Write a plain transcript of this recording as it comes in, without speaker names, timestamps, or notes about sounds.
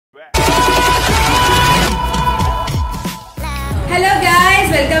Hello guys,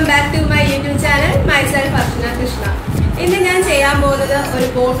 welcome back to my YouTube channel. Myself Archana Krishna. ഇന്ന് ഞാൻ ചെയ്യാൻ പോകുന്നത് ഒരു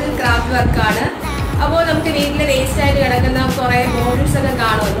ബോട്ടിൽ ക്രാഫ്റ്റ് വർക്കാണ്. അപ്പോൾ നമുക്ക് വീട്ടിൽ വേസ്റ്റ് ആയിട്ട് കിടക്കുന്ന കുറേ ബോട്ടിൽസ് ഒക്കെ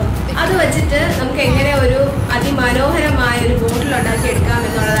കാണുമല്ലോ. അത് വെച്ചിട്ട് നമുക്ക് എങ്ങനെ ഒരു അതിമനോഹരമായ ഒരു ബോട്ടിൽ ഉണ്ടാക്കി എടുക്കാം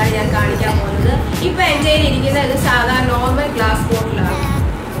എന്നുള്ളതാണ് ഞാൻ കാണിക്കാൻ പോകുന്നത്. ഇപ്പോൾ എൻ്റെ കയ്യിൽ ഇരിക്കുന്ന ഒരു സാധാരണ നോർമൽ ഗ്ലാസ് ബോട്ടിലാണ്.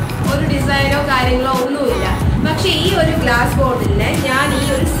 ഒരു ഡിസൈനോ കാര്യങ്ങളോ ഒന്നുമില്ല. പക്ഷേ ഈ ഒരു ഗ്ലാസ് ബോട്ടിലിനെ ഞാൻ ഈ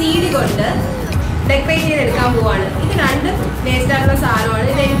ഒരു സീഡി കൊണ്ട് ഡെക്കറേറ്റ് ചെയ്തെടുക്കാൻ പോവാണ്. ഇത് രണ്ടും വേസ്റ്റ് ആയിട്ടുള്ള സാധനമാണ്.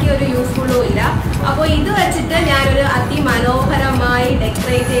 ഇതെനിക്ക് ഒരു യൂസ്ഫുള്ളും ഇല്ല. അപ്പോൾ ഇത് വെച്ചിട്ട് ഞാനൊരു അതിമനോഹരമായി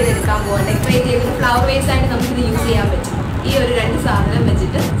ഡെക്കറേറ്റ് ചെയ്തെടുക്കാൻ പോവാം. ഡെക്കറേറ്റ് ചെയ്തിട്ട് ഫ്ലവർ വേസ് ആയിട്ട് നമുക്കിത് യൂസ് ചെയ്യാൻ പറ്റും. ഈ ഒരു രണ്ട് സാധനം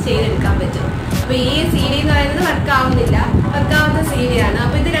വെച്ചിട്ട് ചെയ്തെടുക്കാൻ പറ്റും. അപ്പോൾ ഈ സീഡി എന്ന് പറയുന്നത് വർക്കാവുന്ന സീഡിയാണ്.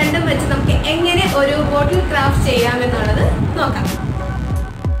 അപ്പോൾ ഇത് രണ്ടും വെച്ച് നമുക്ക് എങ്ങനെ ഒരു ബോട്ടിൽ ക്രാഫ്റ്റ് ചെയ്യാമെന്നുള്ളത് നോക്കാം.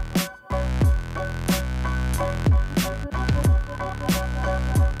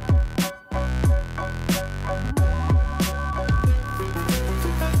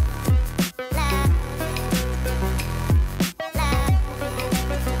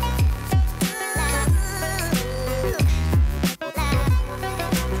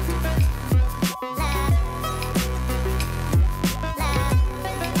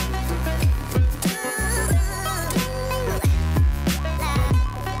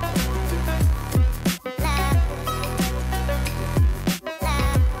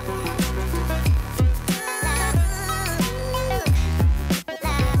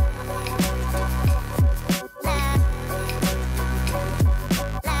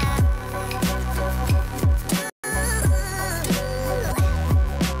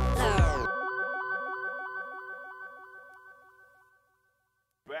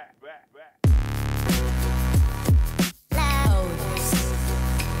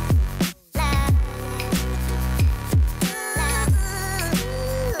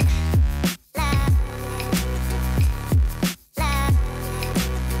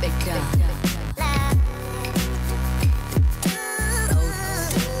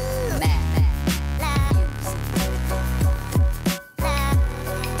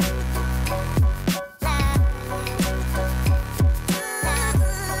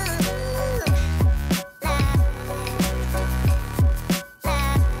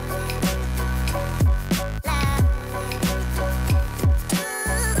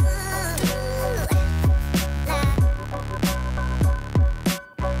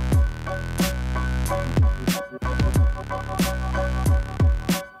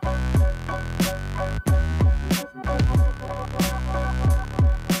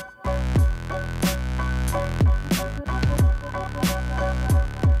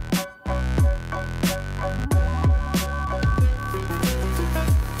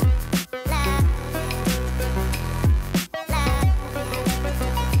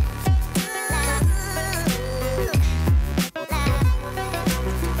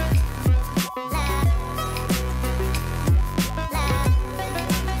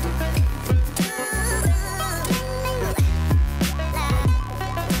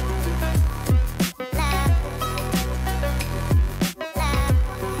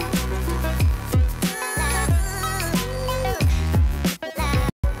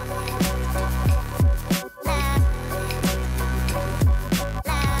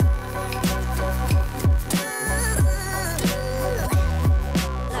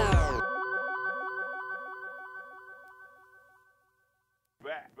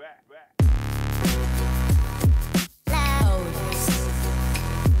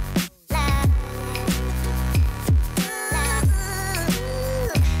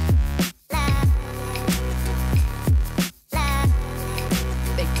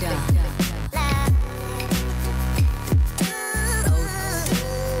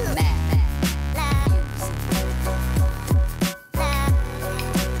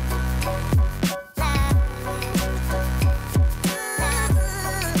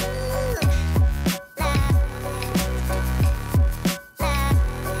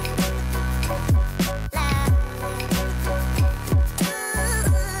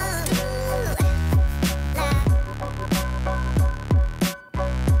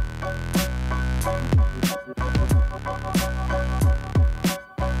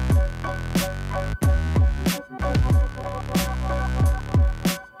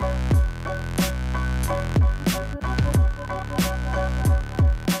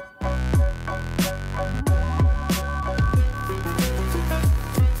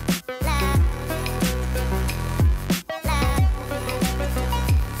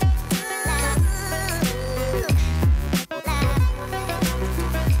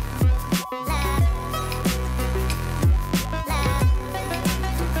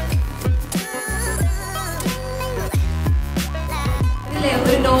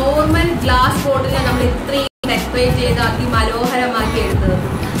 ഗ്ലാസ് ബോട്ടിലിനെ നമ്മൾ ഇത്രയും ഡെക്കറേറ്റ് ചെയ്ത് അതിമനോഹരമാക്കി എടുത്തത്.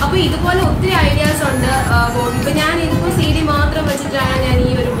 അപ്പൊ ഇതുപോലെ ഒത്തിരി ഐഡിയാസ് ഉണ്ട് ബോട്ടിൽ. ഇപ്പൊ ഞാൻ ഇതിപ്പോ CD മാത്രം വെച്ചിട്ടാണ് ഞാൻ ഈ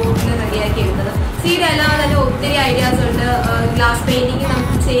ഒരു ബോട്ടിൽ റെഡിയാക്കി എടുത്തത്. CD അല്ലാതെ തന്നെ ഒത്തിരി ഐഡിയാസ് ഉണ്ട്. ഗ്ലാസ് പെയിന്റിങ്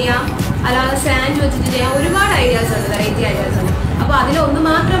നമുക്ക് ചെയ്യാം, അല്ലാതെ സാൻഡ് വെച്ചിട്ട് ചെയ്യാം. ഒരുപാട് ഐഡിയാസ് ഉണ്ട്, വെറൈറ്റി ഐഡിയാസ് ഉണ്ട്. അപ്പൊ അതിലൊന്ന്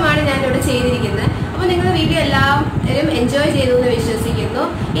മാത്രമാണ് ഞാൻ ഇവിടെ ചെയ്തിരിക്കുന്നത്. അപ്പൊ നിങ്ങളുടെ വീഡിയോ എല്ലാവരും എൻജോയ് ചെയ്തു എന്ന് വിശ്വസിക്കുന്നു.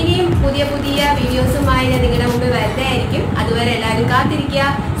 ഇനിയും പുതിയ പുതിയ വീഡിയോസുമായി ഞാൻ നിങ്ങളുടെ മുമ്പിൽ വരുന്നതായിരിക്കും. അതുവരെ എല്ലാവരും കാത്തിരിക്കുക.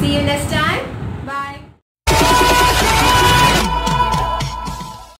 See you next time.